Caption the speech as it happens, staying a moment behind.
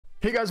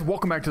Hey guys,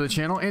 welcome back to the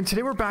channel, and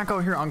today we're back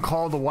out here on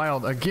Call of the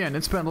Wild again.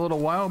 It's been a little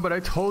while, but I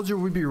told you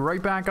we'd be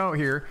right back out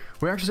here.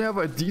 We actually have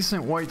a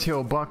decent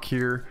whitetail buck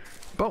here,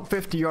 about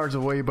 50 yards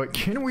away, but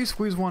can we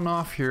squeeze one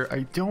off here?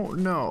 I don't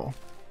know.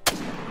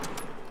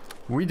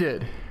 We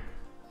did.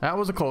 That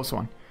was a close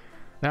one.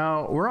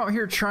 Now, we're out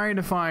here trying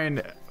to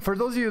find, for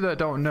those of you that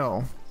don't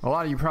know, a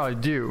lot of you probably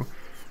do,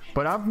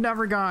 but I've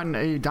never gotten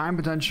a dime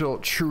potential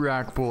true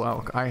rack bull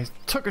elk. I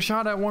took a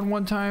shot at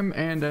one time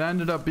and it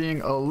ended up being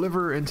a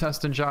liver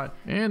intestine shot.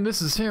 And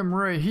this is him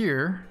right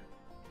here.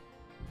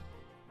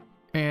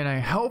 And I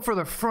held for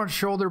the front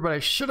shoulder, but I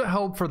should have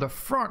held for the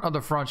front of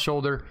the front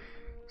shoulder.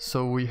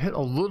 So we hit a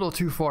little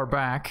too far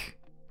back.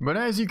 But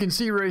as you can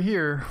see right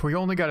here, we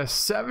only got a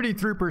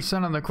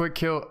 73% on the quick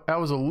kill. That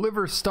was a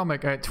liver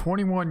stomach at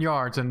 21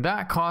 yards, and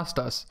that cost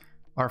us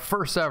our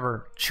first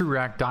ever true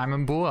rack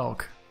diamond bull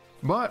elk.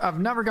 But I've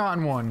never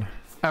gotten one,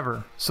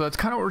 ever. So that's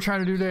kind of what we're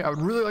trying to do today. I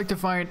would really like to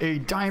find a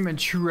diamond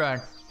true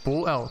rack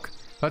bull elk.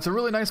 That's a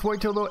really nice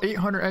whitetail though,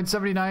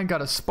 879,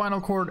 got a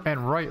spinal cord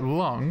and right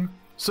lung.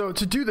 So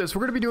to do this, we're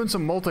going to be doing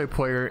some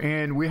multiplayer,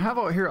 and we have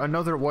out here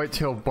another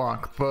whitetail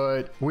buck,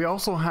 but we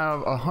also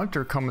have a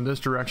hunter coming this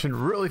direction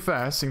really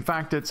fast. In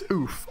fact, it's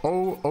OOF,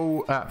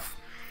 O-O-F.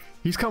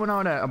 He's coming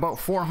out at about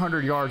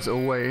 400 yards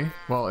away.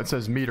 Well, it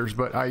says meters,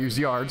 but I use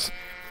yards.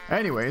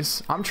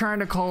 Anyways, I'm trying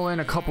to call in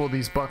a couple of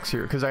these bucks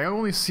here because I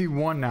only see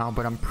one now,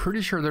 but I'm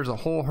pretty sure there's a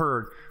whole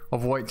herd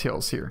of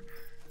whitetails here.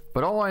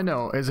 But all I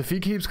know is if he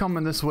keeps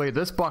coming this way,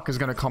 this buck is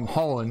going to come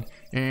hauling,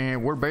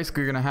 and we're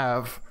basically going to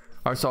have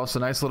ourselves a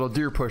nice little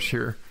deer push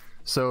here.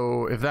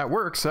 So if that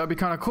works, that'd be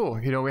kind of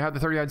cool. You know, we have the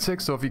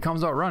 30-6, so if he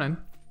comes out running,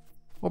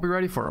 we'll be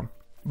ready for him.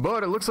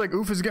 But it looks like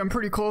Oof is getting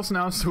pretty close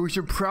now, so we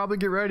should probably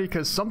get ready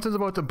because something's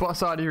about to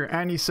bust out of here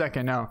any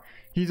second now.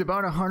 He's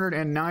about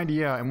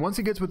 190 out, and once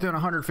he gets within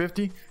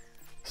 150,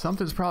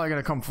 something's probably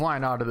going to come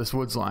flying out of this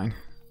woods line.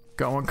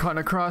 Got one cutting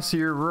across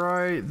here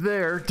right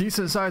there.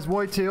 Decent sized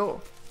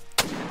whitetail.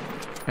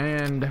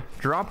 And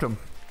dropped him.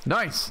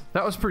 Nice.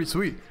 That was pretty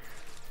sweet.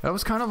 That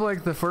was kind of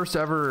like the first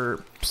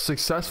ever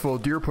successful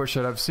deer push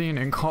that I've seen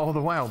in Call of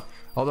the Wild.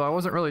 Although I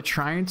wasn't really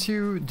trying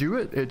to do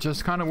it, it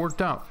just kind of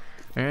worked out.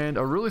 And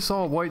a really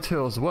solid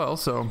whitetail as well,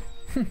 so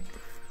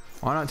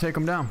why not take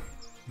him down?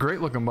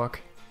 Great looking buck.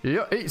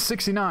 Yep,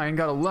 869,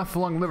 got a left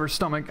lung liver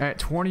stomach at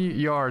 20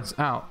 yards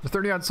out. The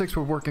 30-6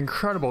 would work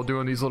incredible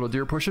doing these little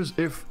deer pushes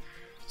if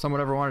someone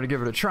ever wanted to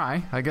give it a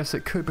try. I guess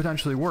it could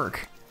potentially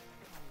work.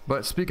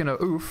 But speaking of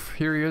oof,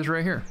 here he is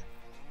right here.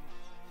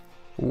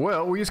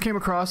 Well, we just came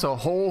across a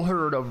whole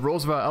herd of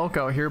Roosevelt elk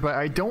out here, but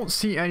I don't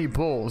see any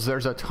bulls.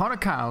 There's a ton of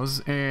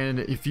cows, and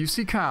if you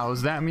see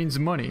cows, that means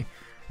money.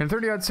 And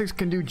 30-6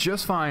 can do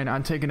just fine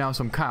on taking down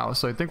some cows,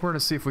 so I think we're going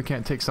to see if we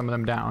can't take some of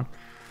them down.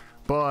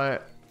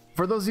 But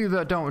for those of you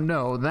that don't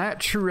know, that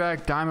true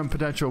rack diamond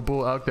potential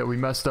bull elk that we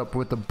messed up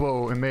with the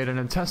bow and made an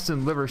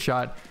intestine liver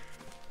shot,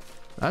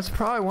 that's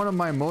probably one of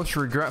my most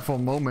regretful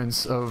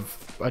moments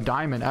of a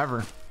diamond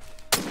ever.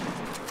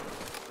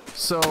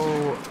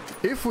 So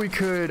if we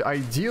could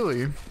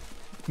ideally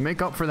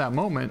make up for that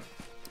moment,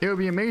 it would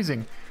be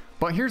amazing.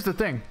 But here's the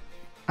thing,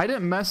 I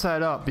didn't mess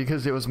that up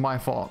because it was my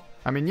fault.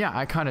 I mean, yeah,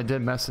 I kind of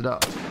did mess it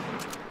up,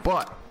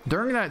 but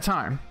during that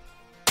time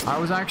I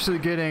was actually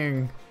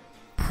getting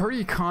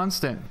pretty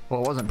constant,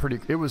 well, it wasn't pretty,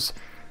 it was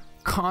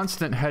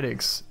constant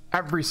headaches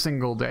every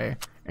single day.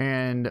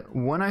 And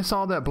when I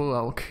saw that bull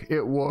elk,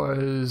 it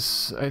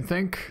was, I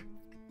think,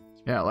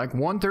 yeah, like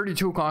 1:30,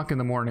 2 o'clock in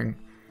the morning.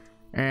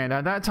 And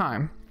at that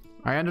time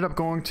I ended up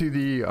going to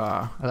the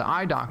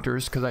eye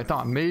doctors because I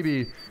thought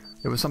maybe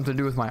it was something to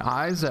do with my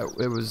eyes that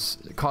it was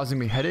causing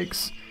me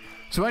headaches.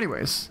 So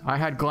anyways, I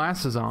had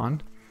glasses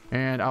on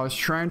and I was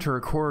trying to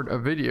record a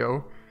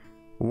video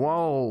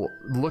while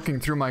looking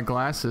through my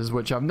glasses,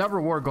 which I've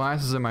never wore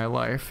glasses in my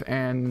life,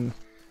 and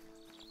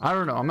I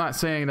don't know, I'm not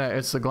saying that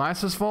it's the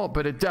glasses fault,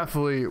 but it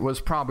definitely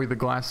was probably the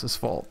glasses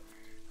fault.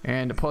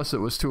 And plus it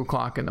was 2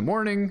 o'clock in the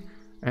morning,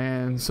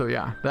 and so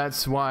yeah,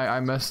 that's why I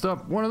messed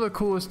up one of the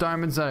coolest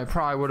diamonds that I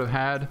probably would have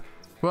had.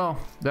 Well,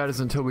 that is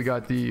until we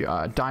got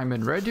the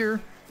diamond red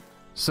deer.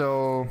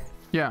 So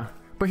yeah,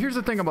 but here's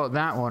the thing about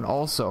that one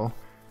also.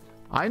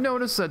 I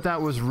noticed that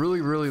that was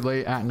really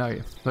late at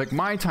night, like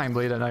my time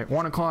late at night,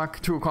 1 o'clock,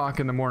 2 o'clock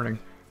in the morning.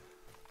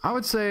 I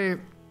would say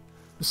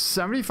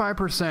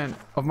 75%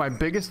 of my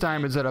biggest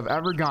diamonds that I've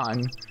ever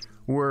gotten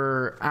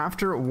were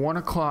after 1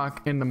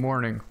 o'clock in the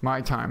morning,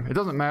 my time. It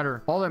doesn't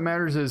matter. All that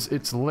matters is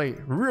it's late,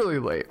 really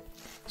late.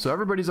 So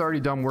everybody's already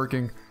done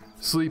working,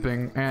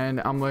 sleeping,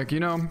 and I'm like, you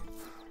know,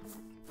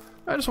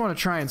 I just want to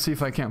try and see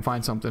if I can't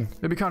find something.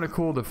 It'd be kind of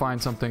cool to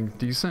find something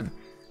decent.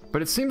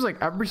 But it seems like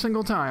every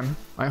single time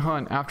I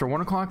hunt after 1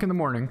 o'clock in the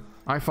morning,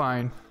 I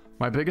find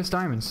my biggest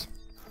diamonds.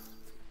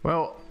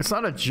 Well, it's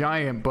not a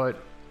giant,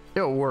 but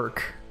it'll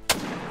work.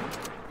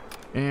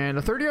 And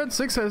the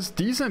 30-6 has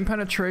decent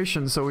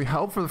penetration, so we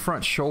held for the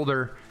front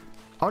shoulder.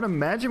 I would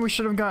imagine we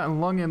should have gotten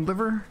lung and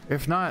liver,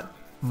 if not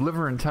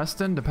liver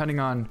intestine, depending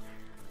on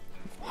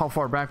how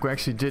far back we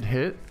actually did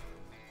hit.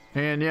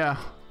 And yeah,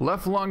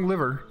 left lung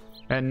liver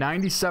at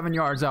 97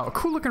 yards out.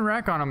 Cool looking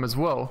rack on him as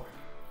well.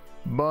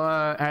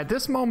 But at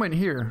this moment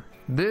here,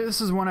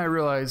 this is when I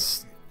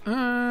realized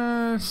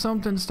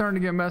something's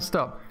starting to get messed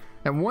up.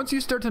 And once you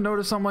start to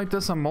notice something like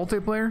this on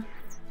multiplayer,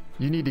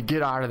 you need to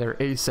get out of there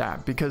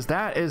ASAP, because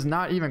that is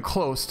not even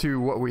close to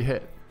what we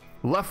hit.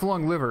 Left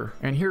lung liver,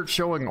 and here it's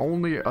showing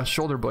only a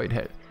shoulder blade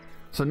hit.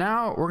 So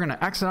now we're gonna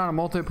exit out of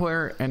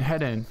multiplayer and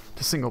head in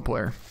to single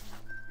player.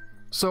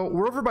 So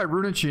we're over by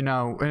Runachi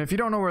now, and if you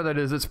don't know where that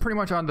is, it's pretty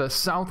much on the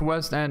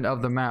southwest end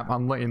of the map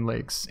on Layton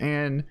Lakes,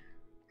 and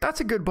that's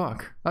a good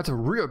buck. That's a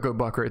real good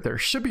buck right there.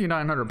 Should be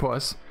 900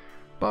 plus,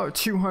 about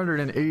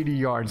 280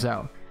 yards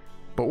out.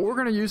 But what we're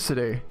gonna use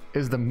today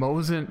is the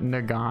Mosin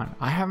Nagant.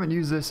 I haven't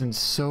used this in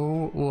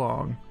so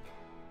long.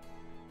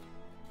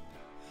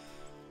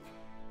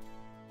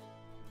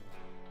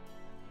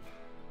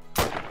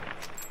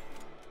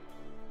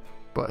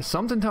 But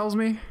something tells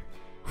me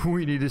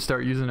we need to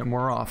start using it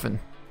more often,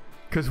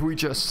 because we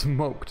just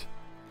smoked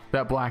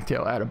that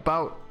blacktail at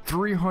about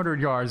 300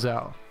 yards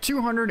out.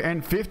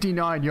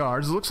 259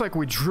 yards. Looks like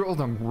we drilled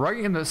him right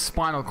in the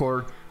spinal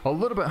cord. A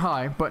little bit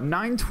high, but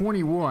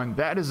 921.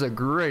 That is a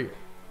great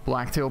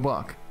blacktail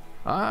buck.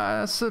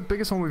 That's the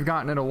biggest one we've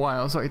gotten in a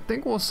while, so I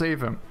think we'll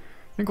save him.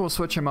 I think we'll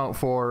switch him out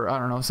for, I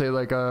don't know, say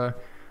like a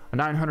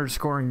 900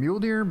 scoring mule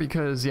deer,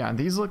 because yeah,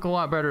 these look a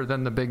lot better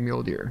than the big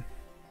mule deer.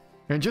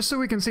 And just so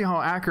we can see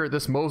how accurate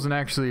this Mosin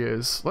actually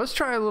is, let's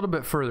try a little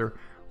bit further.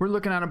 We're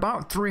looking at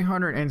about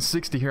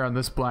 360 here on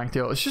this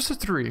blacktail. It's just a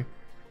 3,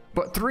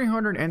 but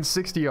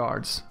 360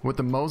 yards with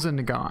the Mosin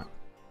Nagant.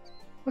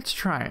 Let's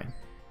try it.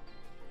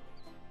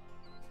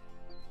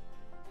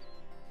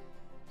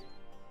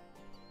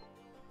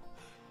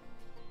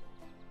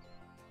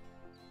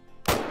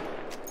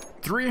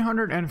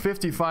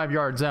 $355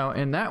 yards out,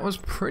 and that was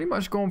pretty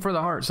much going for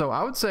the heart. So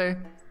I would say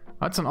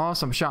that's an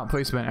awesome shot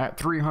placement at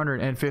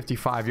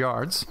 355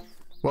 yards.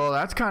 Well,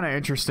 that's kind of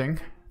interesting.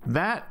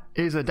 That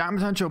is a diamond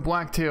potential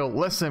blacktail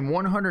less than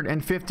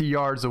 150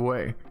 yards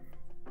away.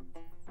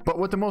 But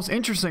what the most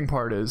interesting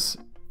part is,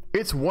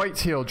 it's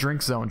whitetail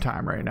drink zone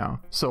time right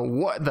now. So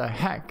what the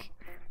heck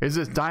is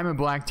this diamond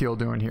blacktail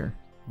doing here?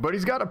 But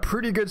he's got a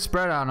pretty good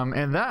spread on him,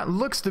 and that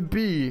looks to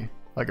be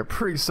like a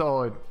pretty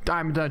solid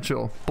diamond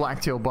potential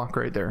blacktail buck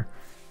right there.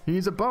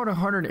 He's about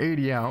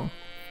 180 out.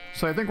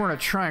 So I think we're going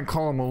to try and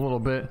call him a little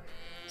bit.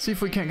 See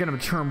if we can't get him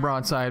to turn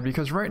broadside,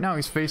 because right now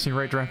he's facing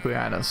right directly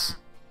at us.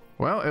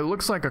 Well, it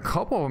looks like a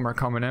couple of them are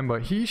coming in,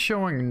 but he's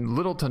showing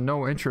little to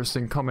no interest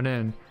in coming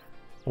in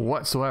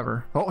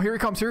whatsoever. Oh, here he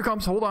comes, here he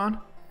comes. Hold on.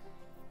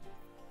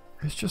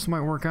 This just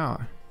might work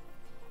out.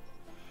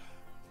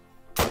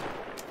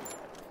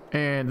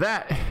 And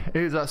that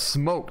is a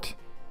smoked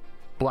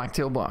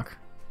blacktail buck.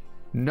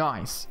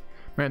 Nice.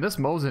 Man, this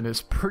Mosin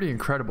is pretty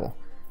incredible.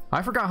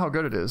 I forgot how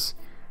good it is.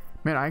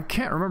 Man, I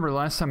can't remember the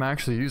last time I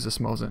actually used this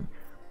Mosin.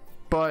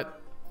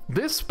 But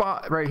this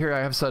spot right here I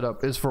have set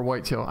up is for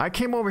whitetail. I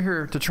came over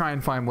here to try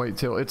and find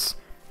whitetail. I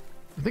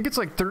think it's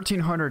like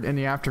 1300 in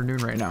the afternoon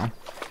right now.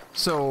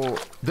 So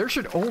there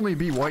should only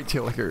be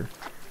whitetail here.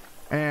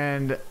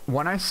 And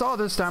when I saw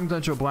this diamond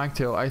potential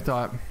blacktail, I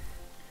thought,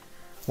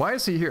 why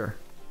is he here?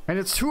 And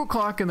it's 2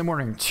 o'clock in the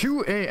morning,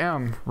 2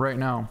 a.m. right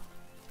now.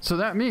 So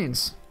that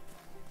means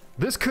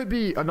this could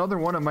be another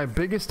one of my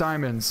biggest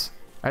diamonds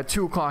at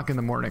 2 o'clock in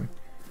the morning.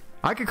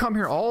 I could come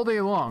here all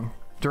day long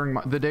during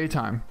the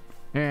daytime,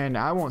 and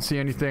I won't see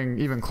anything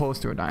even close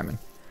to a diamond.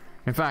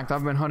 In fact,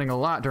 I've been hunting a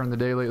lot during the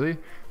day lately,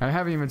 and I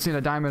haven't even seen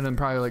a diamond in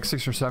probably like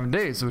 6 or 7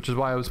 days, which is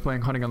why I was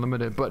playing Hunting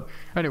Unlimited. But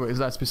anyways,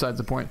 that's besides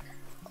the point.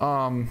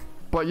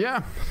 But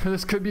yeah,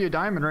 this could be a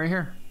diamond right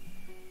here.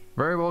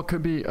 Very well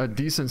could be a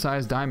decent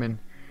sized diamond.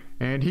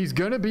 And he's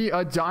gonna be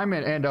a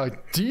diamond, and a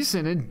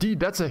decent indeed.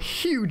 That's a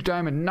huge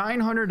diamond.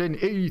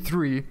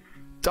 983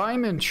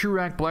 diamond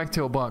Truac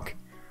blacktail buck.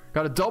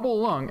 Got a double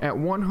lung at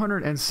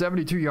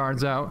 172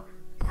 yards out.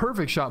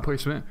 Perfect shot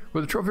placement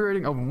with a trophy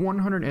rating of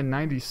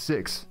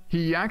 196.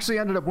 He actually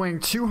ended up weighing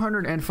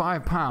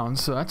 205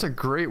 pounds, so that's a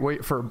great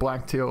weight for a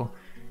blacktail.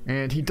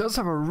 And he does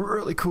have a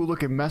really cool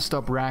looking messed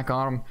up rack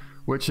on him,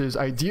 which is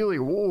ideally,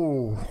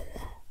 whoa.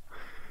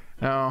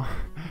 Now,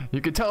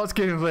 you can tell it's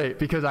getting late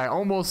because I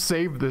almost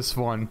saved this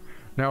one.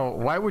 Now,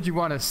 why would you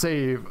want to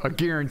save a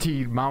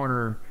guaranteed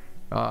mounter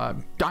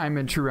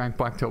diamond true rank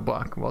blacktail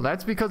buck? Well,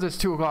 that's because it's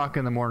 2 o'clock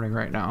in the morning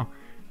right now,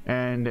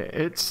 and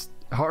it's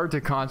hard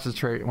to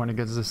concentrate when it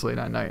gets this late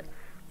at night.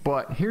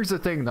 But here's the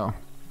thing though,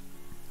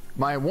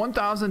 my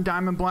 1000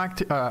 diamond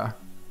blacktail,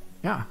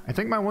 yeah, I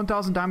think my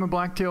 1000 diamond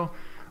blacktail,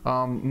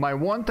 my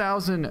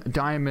 1000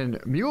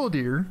 diamond mule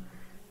deer,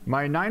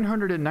 my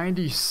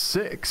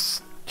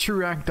 996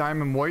 Truac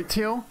diamond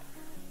whitetail,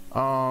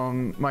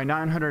 my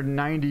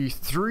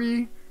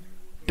 993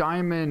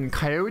 diamond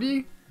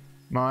coyote,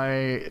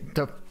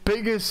 the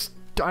biggest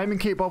diamond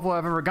Cape buffalo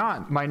I've ever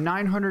got, my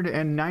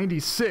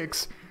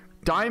 996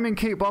 diamond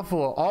Cape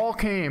buffalo, all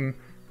came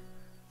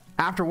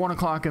after 1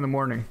 o'clock in the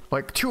morning,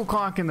 like 2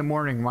 o'clock in the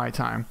morning my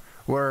time,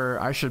 where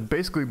I should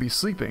basically be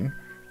sleeping.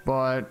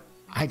 But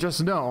I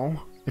just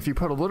know if you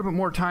put a little bit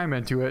more time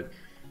into it,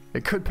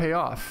 it could pay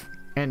off.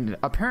 And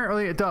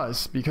apparently it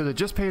does, because it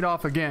just paid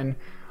off again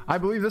I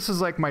believe this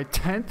is like my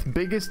 10th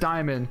biggest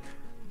diamond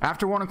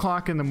after 1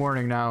 o'clock in the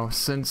morning now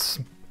since,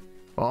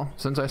 well,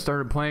 since I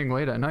started playing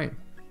late at night.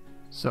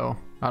 So,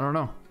 I don't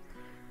know.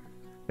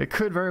 It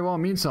could very well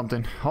mean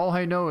something. All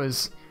I know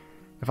is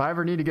if I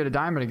ever need to get a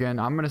diamond again,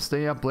 I'm going to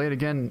stay up late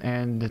again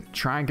and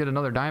try and get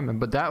another diamond.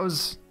 But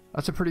that's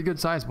a pretty good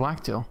size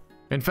blacktail.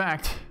 In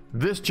fact,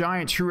 this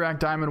giant Trurak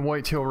diamond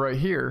whitetail right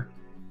here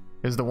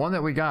is the one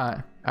that we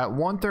got at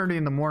 1:30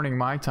 in the morning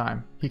my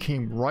time. He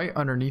came right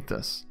underneath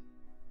us.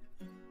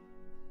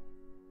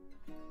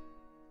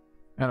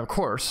 And of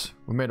course,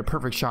 we made a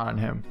perfect shot on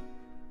him.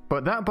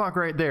 But that buck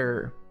right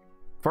there,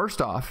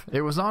 first off,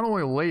 it was not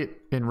only late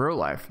in real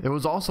life, it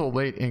was also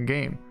late in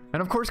game.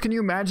 And of course, can you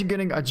imagine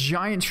getting a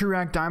giant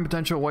Trurak diamond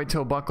potential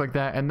whitetail buck like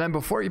that, and then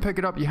before you pick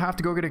it up, you have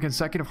to go get a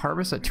consecutive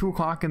harvest at 2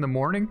 o'clock in the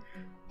morning?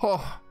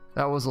 Oh,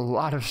 that was a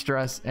lot of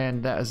stress,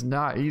 and that is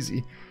not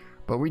easy.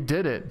 But we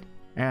did it,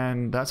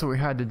 and that's what we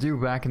had to do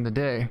back in the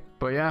day.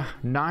 But yeah,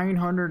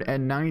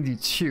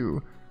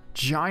 992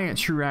 giant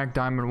Trurak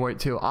diamond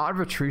whitetail out of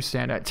a tree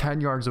stand at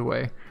 10 yards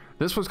away.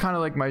 This was kind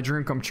of like my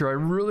dream come true. I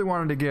really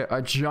wanted to get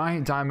a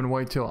giant diamond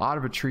whitetail out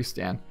of a tree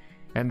stand.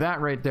 And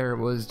that right there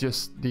was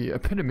just the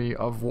epitome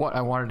of what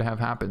I wanted to have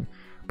happen.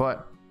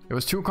 But it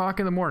was 2 o'clock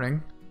in the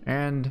morning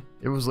and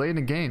it was late in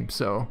the game.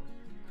 So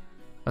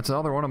that's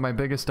another one of my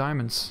biggest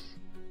diamonds.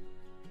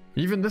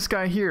 Even this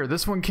guy here,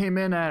 this one came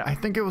in at, I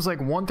think it was like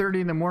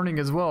 1:30 in the morning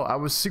as well. I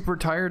was super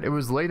tired. It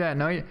was late at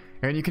night,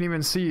 and you can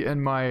even see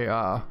in my,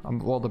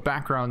 well, the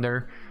background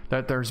there,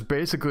 that there's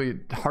basically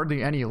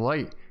hardly any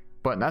light.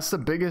 But that's the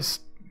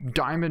biggest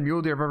diamond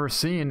mule deer I've ever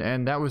seen,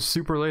 and that was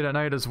super late at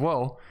night as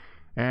well.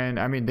 And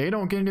I mean, they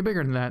don't get any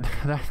bigger than that.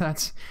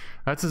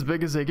 That's as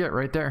big as they get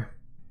right there.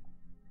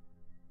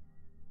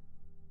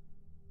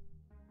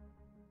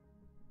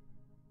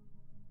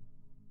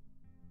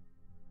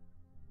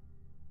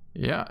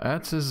 Yeah,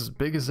 that's as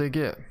big as they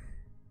get.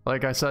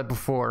 Like I said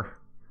before,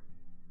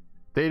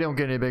 they don't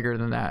get any bigger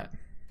than that.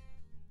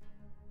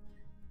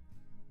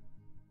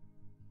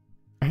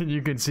 And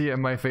you can see it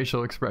in my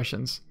facial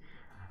expressions.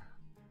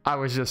 I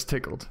was just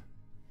tickled.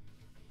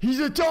 He's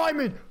a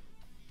diamond!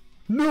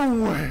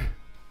 No way!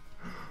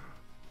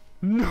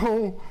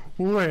 No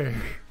way!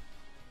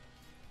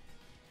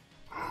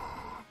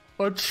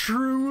 A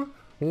true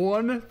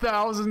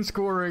 1,000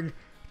 scoring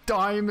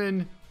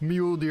diamond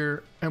mule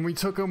deer, and we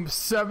took him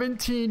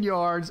 17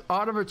 yards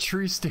out of a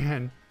tree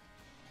stand.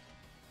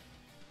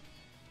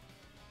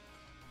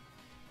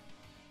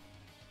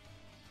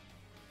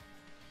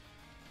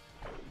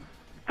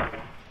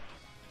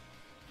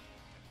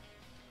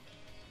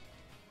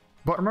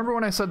 But remember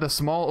when I said the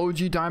small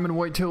OG diamond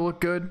whitetail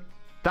looked good?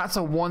 That's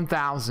a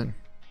 1,000.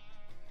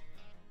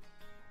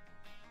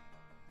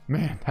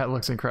 Man, that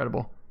looks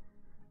incredible.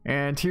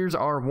 And here's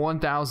our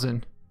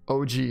 1,000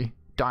 OG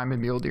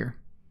diamond mule deer.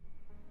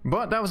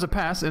 But that was a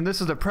pass, and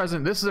this is the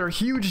present. This is our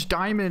huge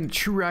diamond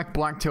Trurak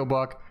blacktail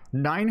buck,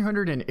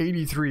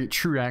 983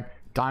 Trurak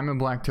diamond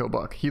blacktail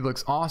buck. He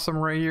looks awesome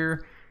right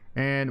here.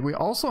 And we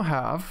also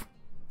have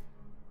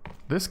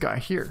this guy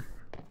here.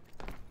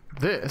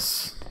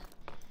 This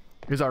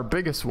is our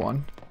biggest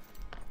one.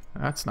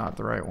 That's not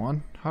the right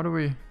one. How do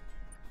we...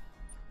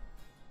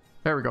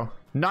 There we go.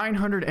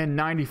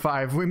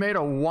 995. We made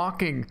a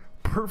walking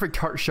perfect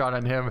heart shot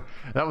on him.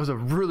 That was a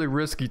really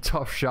risky,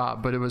 tough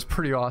shot, but it was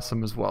pretty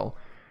awesome as well.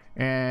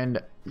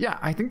 And yeah,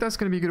 I think that's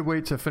going to be a good way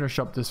to finish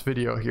up this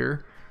video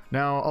here.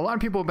 Now, a lot of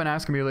people have been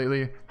asking me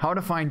lately how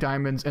to find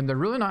diamonds, and they're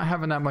really not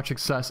having that much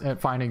success at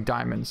finding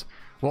diamonds.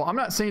 Well, I'm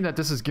not saying that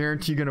this is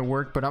guaranteed going to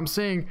work, but I'm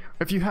saying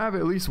if you have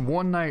at least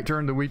one night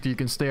during the week that you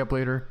can stay up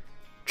later,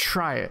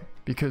 try it,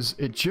 because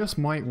it just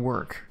might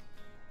work.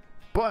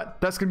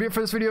 But that's gonna be it for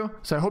this video,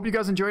 so I hope you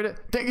guys enjoyed it.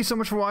 Thank you so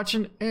much for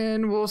watching,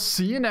 and we'll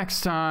see you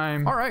next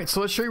time. All right,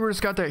 so let's show you where it's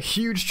got that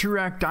huge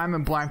Trurak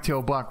diamond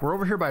blacktail buck. We're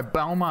over here by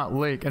Belmont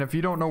Lake, and if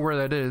you don't know where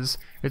that is,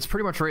 it's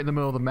pretty much right in the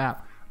middle of the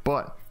map.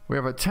 But we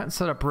have a tent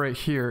set up right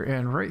here,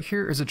 and right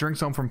here is a drink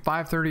zone from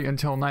 5:30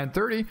 until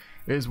 9:30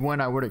 is when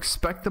I would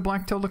expect the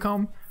blacktail to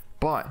come.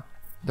 But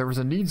there was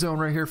a need zone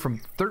right here from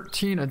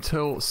 13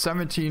 until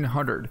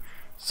 1700.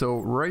 So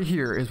right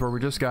here is where we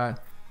just got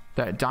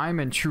that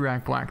diamond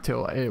Trurak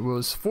blacktail. It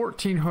was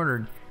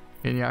 1400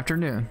 in the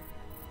afternoon.